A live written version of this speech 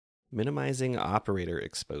Minimizing operator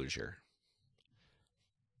exposure.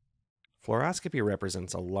 Fluoroscopy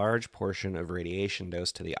represents a large portion of radiation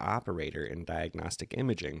dose to the operator in diagnostic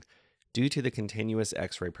imaging due to the continuous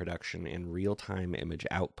X-ray production and real-time image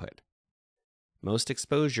output. Most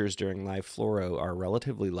exposures during live fluoro are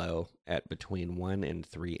relatively low at between 1 and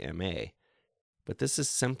 3 MA, but this is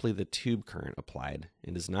simply the tube current applied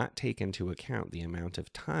and does not take into account the amount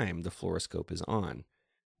of time the fluoroscope is on,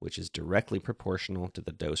 which is directly proportional to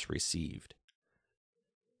the dose received.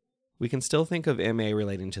 We can still think of MA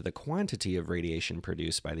relating to the quantity of radiation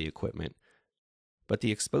produced by the equipment, but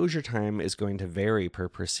the exposure time is going to vary per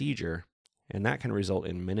procedure, and that can result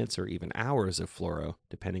in minutes or even hours of fluoro,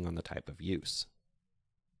 depending on the type of use.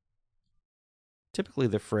 Typically,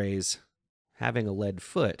 the phrase, having a lead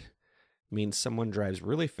foot, means someone drives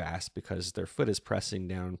really fast because their foot is pressing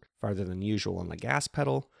down farther than usual on the gas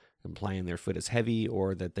pedal, implying their foot is heavy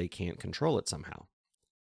or that they can't control it somehow.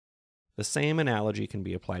 The same analogy can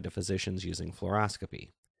be applied to physicians using fluoroscopy.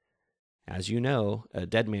 As you know, a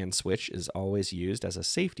dead man switch is always used as a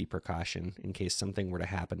safety precaution in case something were to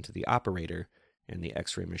happen to the operator and the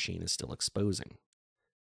X-ray machine is still exposing.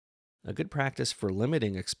 A good practice for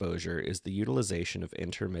limiting exposure is the utilization of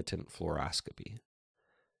intermittent fluoroscopy.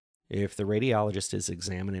 If the radiologist is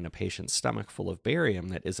examining a patient's stomach full of barium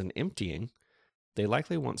that isn't emptying, they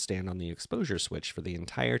likely won't stand on the exposure switch for the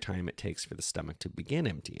entire time it takes for the stomach to begin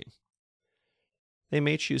emptying. They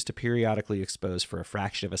may choose to periodically expose for a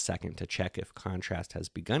fraction of a second to check if contrast has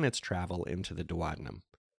begun its travel into the duodenum.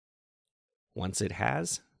 Once it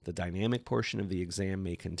has, the dynamic portion of the exam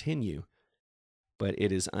may continue, but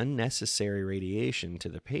it is unnecessary radiation to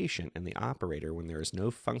the patient and the operator when there is no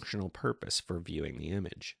functional purpose for viewing the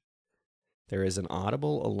image. There is an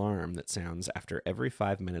audible alarm that sounds after every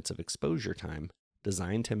 5 minutes of exposure time,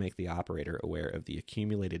 designed to make the operator aware of the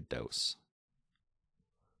accumulated dose.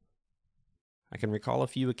 I can recall a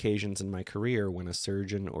few occasions in my career when a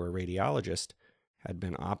surgeon or a radiologist had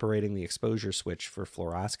been operating the exposure switch for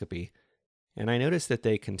fluoroscopy, and I noticed that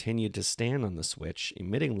they continued to stand on the switch,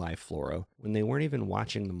 emitting live fluoro, when they weren't even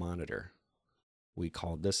watching the monitor. We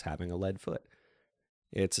called this having a lead foot.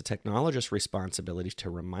 It's a technologist's responsibility to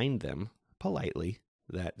remind them, politely,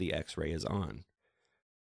 that the X-ray is on.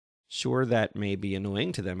 Sure, that may be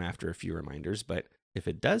annoying to them after a few reminders, but if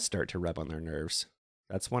it does start to rub on their nerves,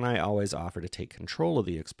 that's when I always offer to take control of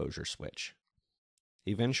the exposure switch.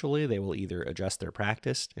 Eventually, they will either adjust their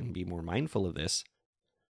practice and be more mindful of this,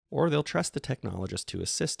 or they'll trust the technologist to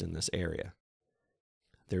assist in this area.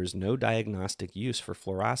 There is no diagnostic use for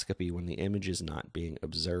fluoroscopy when the image is not being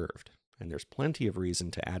observed, and there's plenty of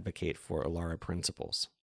reason to advocate for ALARA principles.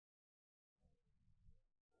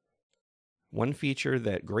 One feature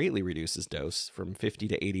that greatly reduces dose, from 50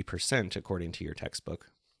 to 80% according to your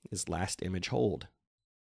textbook, is last image hold.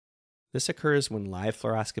 This occurs when live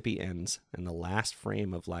fluoroscopy ends and the last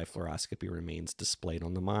frame of live fluoroscopy remains displayed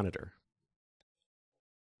on the monitor.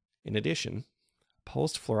 In addition,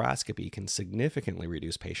 pulsed fluoroscopy can significantly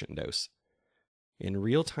reduce patient dose. In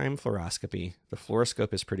real-time fluoroscopy, the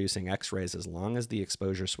fluoroscope is producing X-rays as long as the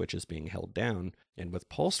exposure switch is being held down, and with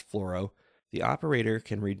pulsed fluoro, the operator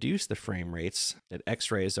can reduce the frame rates that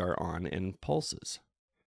X-rays are on in pulses.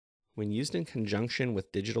 When used in conjunction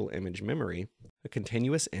with digital image memory, a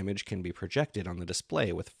continuous image can be projected on the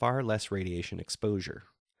display with far less radiation exposure.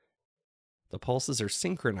 The pulses are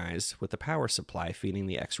synchronized with the power supply feeding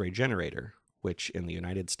the X-ray generator, which in the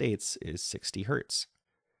United States is 60 Hz.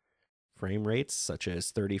 Frame rates, such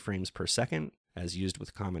as 30 frames per second, as used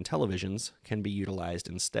with common televisions, can be utilized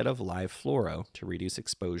instead of live fluoro to reduce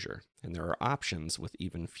exposure, and there are options with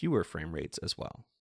even fewer frame rates as well.